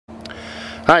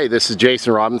Hi, this is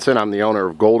Jason Robinson. I'm the owner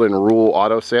of Golden Rule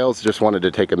Auto Sales. Just wanted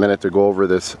to take a minute to go over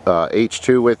this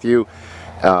H2 with you.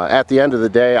 At the end of the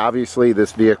day, obviously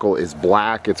this vehicle is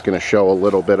black. It's going to show a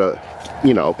little bit of,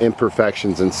 you know,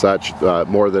 imperfections and such,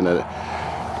 more than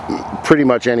pretty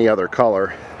much any other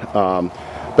color.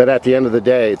 But at the end of the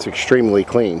day, it's extremely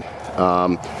clean.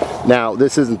 Now,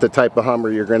 this isn't the type of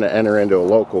Hummer you're going to enter into a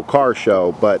local car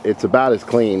show, but it's about as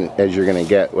clean as you're going to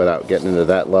get without getting into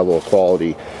that level of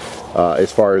quality.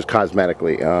 As far as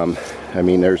cosmetically, I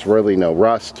mean, there's really no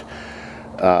rust,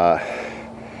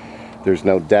 there's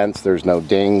no dents, there's no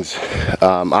dings.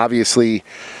 Obviously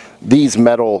these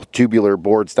metal tubular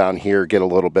boards down here get a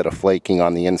little bit of flaking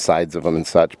on the insides of them and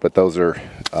such, but those are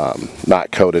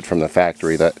not coated from the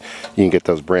factory. That you can get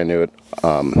those brand new at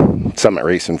Summit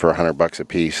Racing for $100 a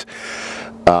piece.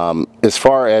 As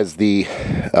far as the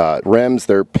rims,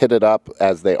 they're pitted up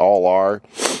as they all are.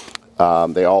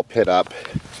 They all pit up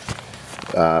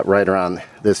right around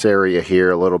this area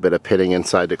here, a little bit of pitting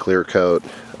inside the clear coat.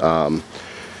 I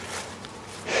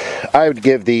would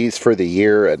give these for the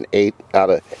year an 8 out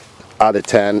of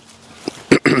 10.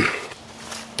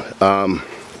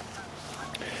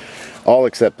 All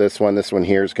except this one. This one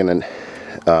here is gonna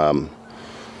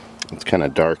it's kind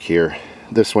of dark here.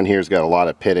 This one here's got a lot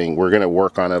of pitting. We're gonna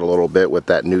work on it a little bit with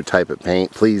that new type of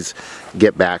paint. Please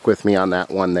get back with me on that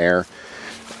one there.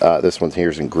 This one here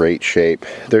is in great shape.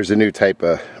 There's a new type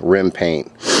of rim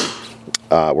paint.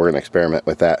 We're going to experiment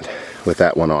with that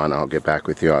one on. I'll get back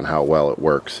with you on how well it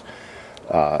works.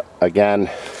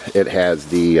 Again, it has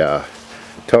the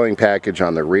towing package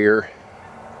on the rear,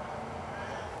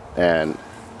 and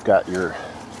it's got your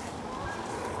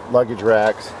luggage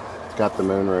racks. It's got the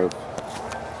moonroof,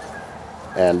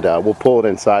 and we'll pull it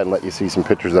inside and let you see some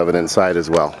pictures of it inside as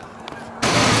well.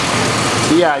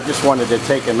 Yeah, I just wanted to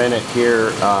take a minute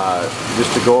here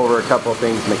just to go over a couple of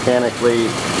things mechanically.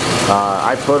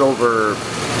 I put over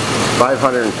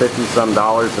 $550 some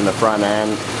in the front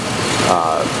end.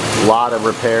 A lot of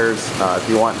repairs. If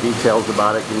you want details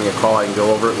about it, give me a call. I can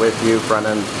go over it with you. Front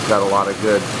end's got a lot of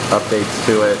good updates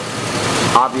to it.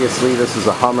 Obviously, this is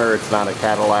a Hummer. It's not a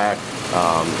Cadillac.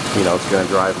 You know, it's going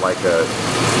to drive like a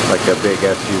big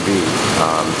SUV.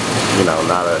 You know,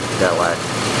 not a Cadillac.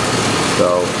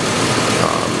 So.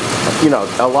 You know,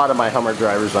 a lot of my Hummer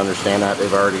drivers understand that.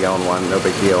 They've already owned one, no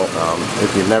big deal.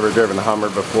 If you've never driven a Hummer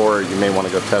before, you may want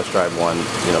to go test drive one,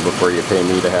 you know, before you pay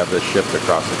me to have this shipped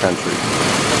across the country.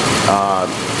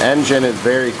 Engine is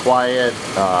very quiet.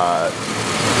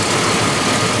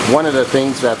 One of the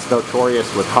things that's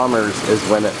notorious with Hummers is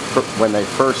when they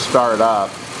first start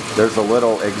up, there's a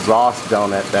little exhaust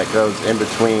donut that goes in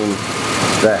between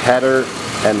the header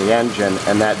and the engine,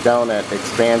 and that donut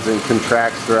expands and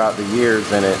contracts throughout the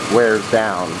years and it wears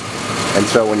down. And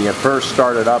so when you first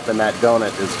start it up and that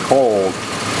donut is cold,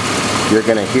 you're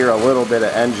going to hear a little bit of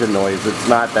engine noise. It's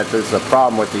not that there's a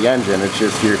problem with the engine, it's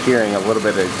just you're hearing a little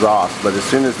bit of exhaust. But as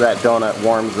soon as that donut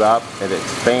warms up, it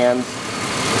expands.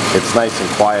 It's nice and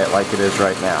quiet like it is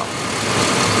right now.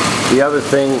 The other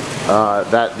thing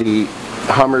that the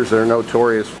Hummers are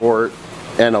notorious for,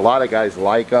 and a lot of guys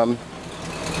like them,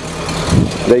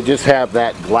 they just have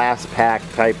that glass pack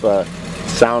type of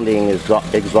sounding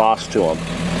exhaust to them.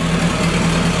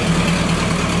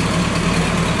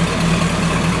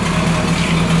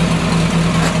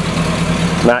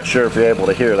 Not sure if you're able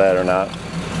to hear that or not.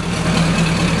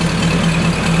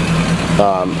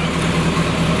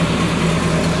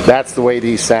 That's the way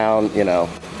these sound, you know.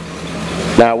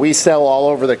 Now, we sell all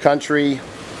over the country.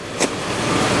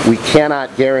 We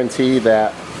cannot guarantee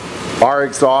that our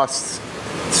exhausts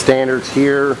standards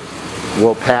here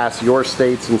will pass your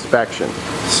state's inspection.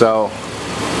 So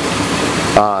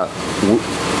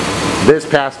this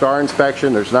passed our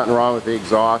inspection. There's nothing wrong with the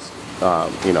exhaust,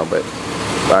 you know, but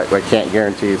I can't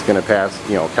guarantee it's going to pass,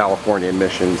 you know, California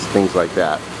emissions, things like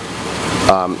that.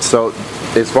 So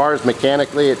as far as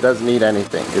mechanically, it doesn't need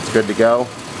anything. It's good to go.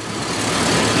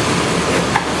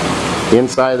 The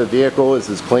inside of the vehicle is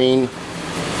as clean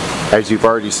as you've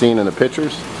already seen in the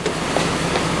pictures.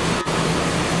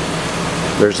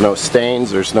 There's no stains,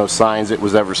 there's no signs it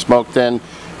was ever smoked in.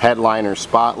 Headliner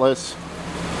spotless.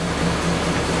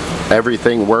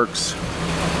 Everything works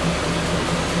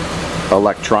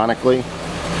electronically.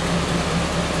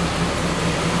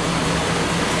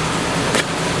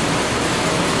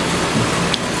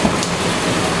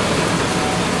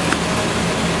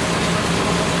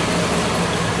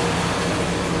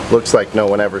 Looks like no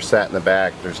one ever sat in the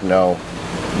back. There's no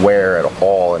wear at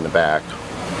all in the back.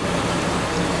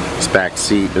 This back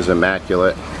seat is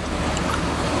immaculate.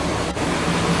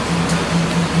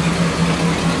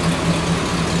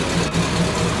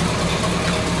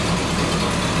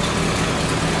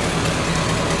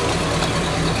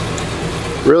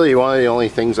 Really, one of the only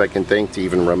things I can think to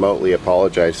even remotely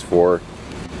apologize for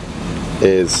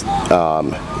is,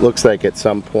 looks like at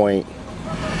some point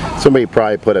somebody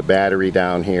probably put a battery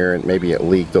down here and maybe it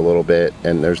leaked a little bit,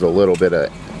 and there's a little bit of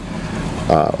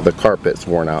the carpet's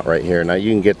worn out right here. Now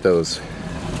you can get those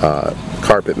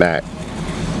carpet mat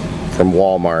from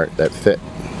Walmart that fit,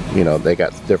 you know, they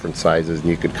got different sizes, and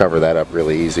you could cover that up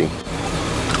really easy.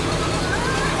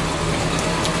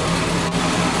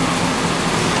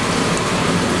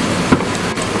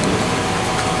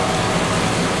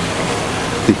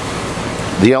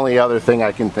 The only other thing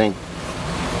I can think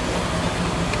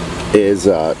is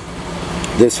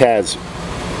this has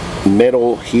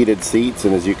middle heated seats,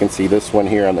 and as you can see, this one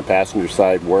here on the passenger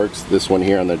side works. This one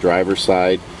here on the driver's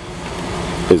side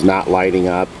is not lighting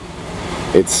up.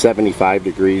 It's 75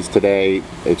 degrees today.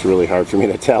 It's really hard for me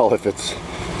to tell if it's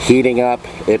heating up.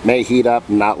 It may heat up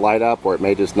and not light up, or it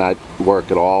may just not work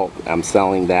at all. I'm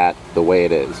selling that the way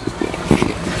it is.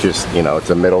 Just, you know, it's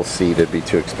a middle seat. It'd be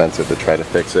too expensive to try to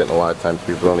fix it, and a lot of times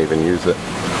people don't even use it.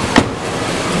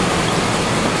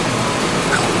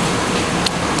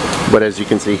 But as you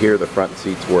can see here, the front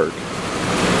seats work,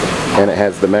 and it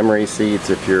has the memory seats.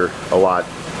 If you're a lot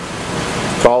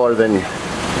taller than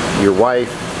your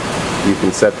wife, you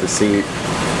can set the seat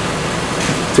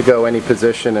to go any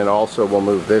position, and also we'll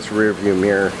move this rear view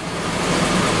mirror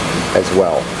as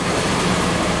well.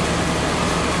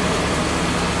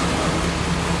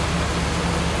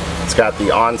 It's got the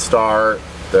OnStar,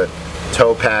 the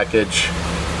tow package,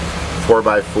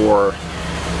 4x4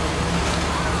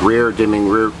 rear dimming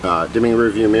rear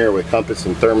view mirror with compass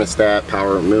and thermostat,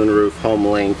 power moonroof, home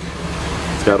link.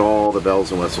 It's got all the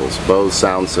bells and whistles, Bose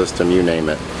sound system, you name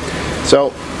it.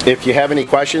 So if you have any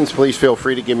questions, please feel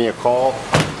free to give me a call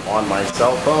on my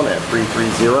cell phone at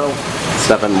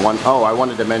 330-71. Oh, I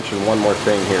wanted to mention one more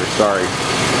thing here, sorry.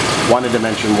 Wanted to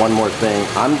mention one more thing.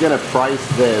 I'm going to price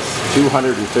this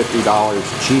 $250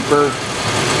 cheaper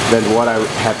than what I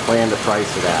had planned to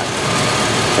price it at.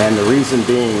 And the reason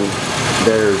being,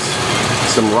 there's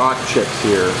some rock chips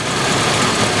here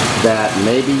that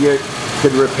maybe you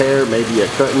could repair, maybe you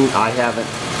couldn't. I haven't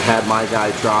had my guy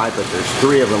try, but there's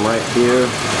 3 of them right here.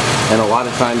 And a lot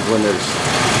of times when there's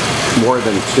more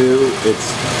than 2, it's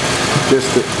just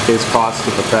as cost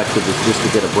effective as just to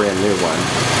get a brand new one.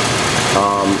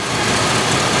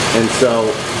 And so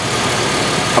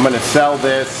I'm going to sell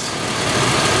this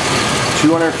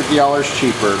 $250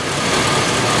 cheaper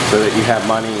so that you have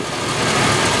money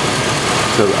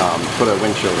to put a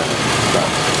windshield in it. So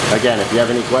again, if you have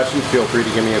any questions, feel free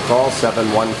to give me a call,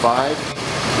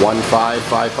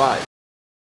 715-1555.